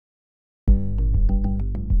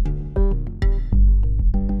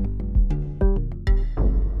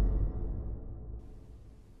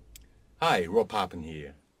Hi, Rob Papen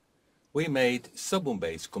here. We made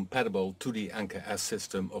SubBoomBass compatible to the NKS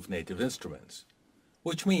system of native instruments,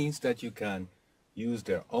 which means that you can use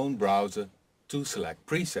their own browser to select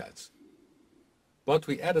presets. But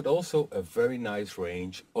we added also a very nice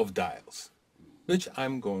range of dials, which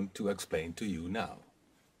I'm going to explain to you now.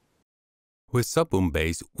 With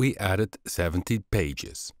SubBoomBass we added 70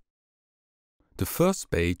 pages. The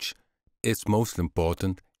first page is most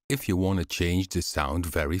important if you want to change the sound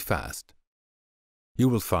very fast. You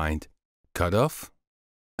will find cutoff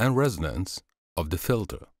and resonance of the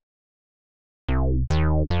filter.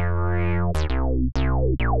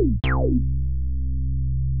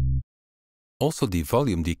 Also the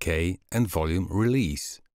volume decay and volume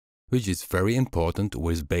release, which is very important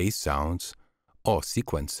with bass sounds or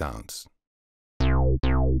sequence sounds.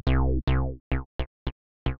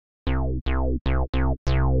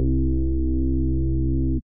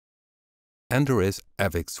 And there is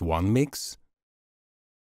FX1 mix,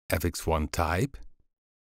 FX1 type,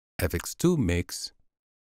 FX2 mix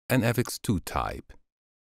and FX2 type.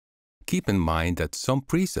 Keep in mind that some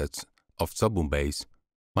presets of SubBoomBass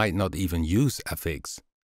might not even use FX,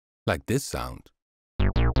 like this sound.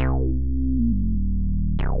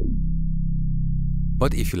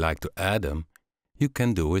 But if you like to add them, you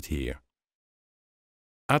can do it here.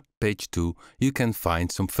 At page 2 you can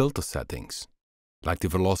find some filter settings, like the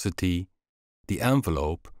velocity, the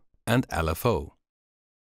envelope and LFO.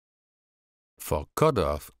 For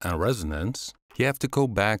cutoff and resonance, you have to go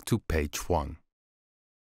back to page 1.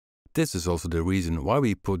 This is also the reason why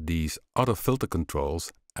we put these other filter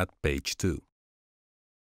controls at page 2.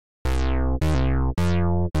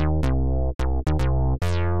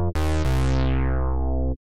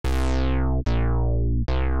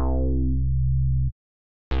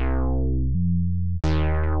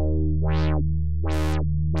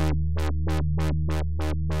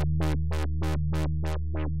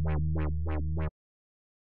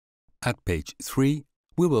 At page 3,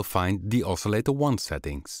 we will find the oscillator 1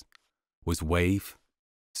 settings, with wave,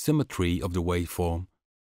 symmetry of the waveform,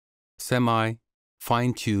 semi,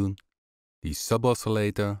 fine-tune, the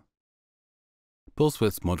sub-oscillator, pulse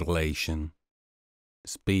width modulation,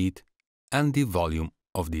 speed, and the volume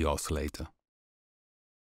of the oscillator.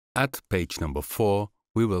 At page number 4,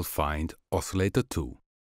 we will find oscillator 2,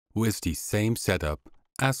 with the same setup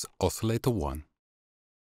as oscillator 1.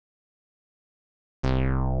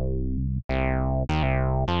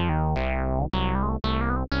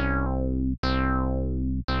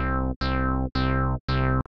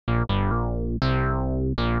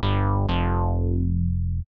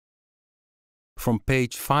 From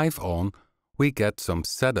page 5 on, we get some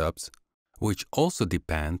setups, which also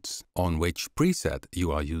depends on which preset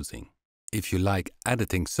you are using. If you like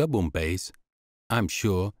editing SubBoomBass, I'm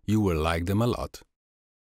sure you will like them a lot.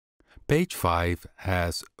 Page 5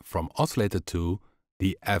 has from oscillator 2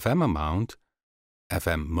 the FM amount,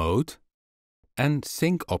 FM mode, and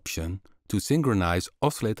sync option to synchronize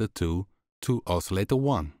oscillator 2 to oscillator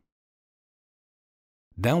 1.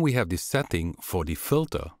 Then we have the setting for the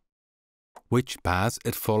filter, which pass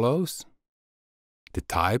it follows, the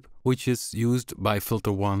type which is used by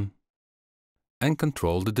filter 1, and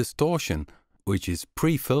control the distortion, which is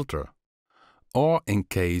pre-filter, or in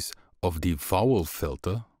case of the vowel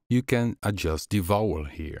filter, you can adjust the vowel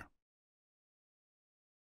here.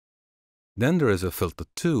 Then there is a filter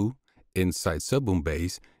 2 inside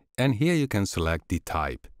SubBoomBass, and here you can select the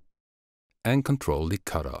type and control the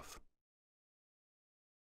cutoff.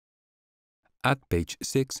 At page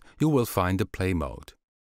 6 you will find the play mode.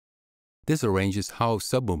 This arranges how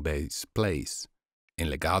SubBoomBass plays, in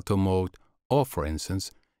legato mode or, for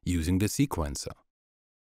instance, using the sequencer.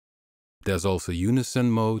 There's also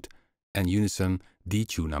unison mode and unison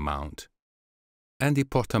detune amount. And the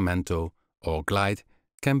portamento or glide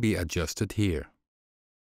can be adjusted here.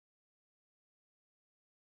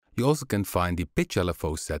 You also can find the pitch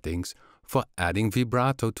LFO settings for adding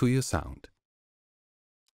vibrato to your sound.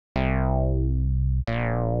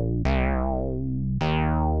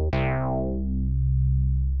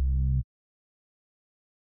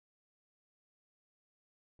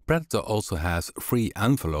 Predator also has free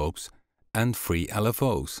envelopes and free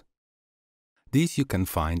LFOs. These you can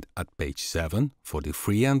find at page 7 for the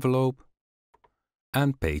free envelope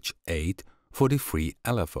and page 8 for the free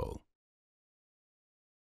LFO.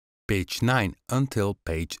 Page 9 until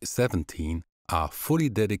page 17 are fully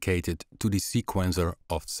dedicated to the sequencer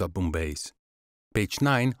of SubBoomBass. Page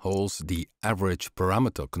 9 holds the average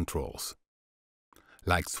parameter controls,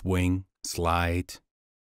 like swing, slide,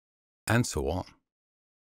 and so on.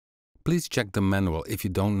 Please check the manual if you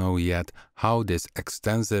don't know yet how this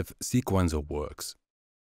extensive sequencer works.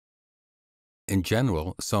 in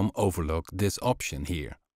general, some overlook this option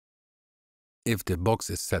here. If the box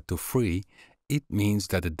is set to free, it means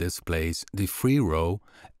that it displays the free row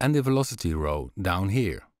and the velocity row down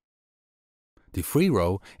here. The free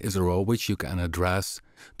row is a row which you can address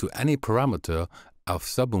to any parameter of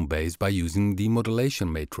SubBoomBass by using the modulation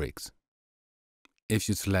matrix. If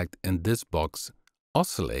you select in this box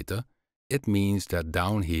oscillator, it means that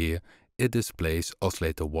down here it displays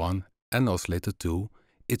oscillator 1 and oscillator 2,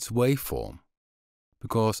 its waveform,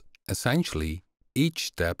 because essentially each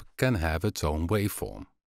step can have its own waveform.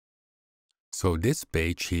 So this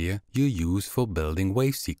page here you use for building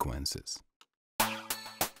wave sequences.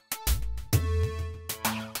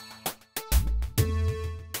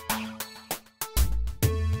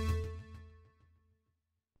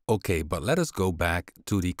 Okay, but let us go back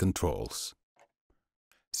to the controls.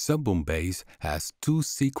 SubBoomBass has two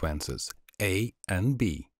sequences, A and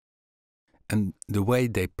B. And the way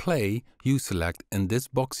they play, you select in this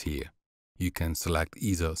box here. You can select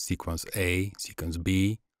either sequence A, sequence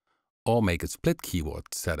B, or make a split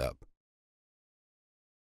keyword setup.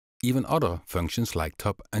 Even other functions like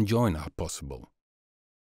top and join are possible.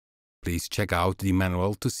 Please check out the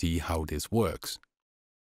manual to see how this works.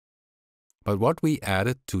 But what we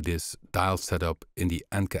added to this dial setup in the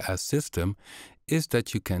NKS system is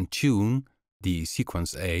that you can tune the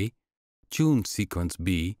sequence A, tune sequence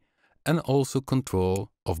B, and also control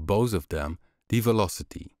of both of them the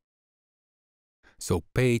velocity. So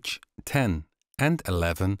page 10 and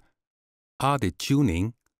 11 are the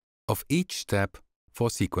tuning of each step for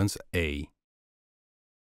sequence A.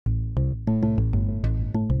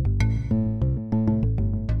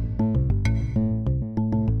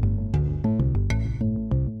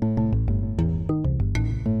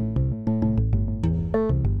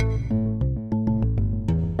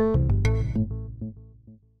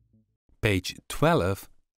 Page 12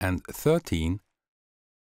 and 13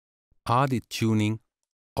 are the tuning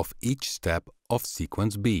of each step of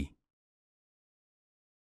sequence B.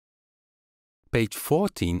 Page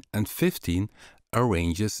 14 and 15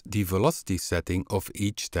 arranges the velocity setting of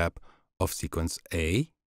each step of sequence A,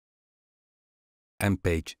 and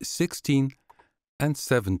page 16 and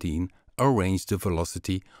 17 arrange the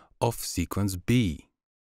velocity of sequence B.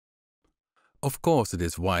 Of course, it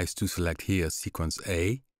is wise to select here sequence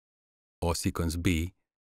A or sequence B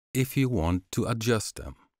if you want to adjust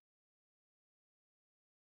them.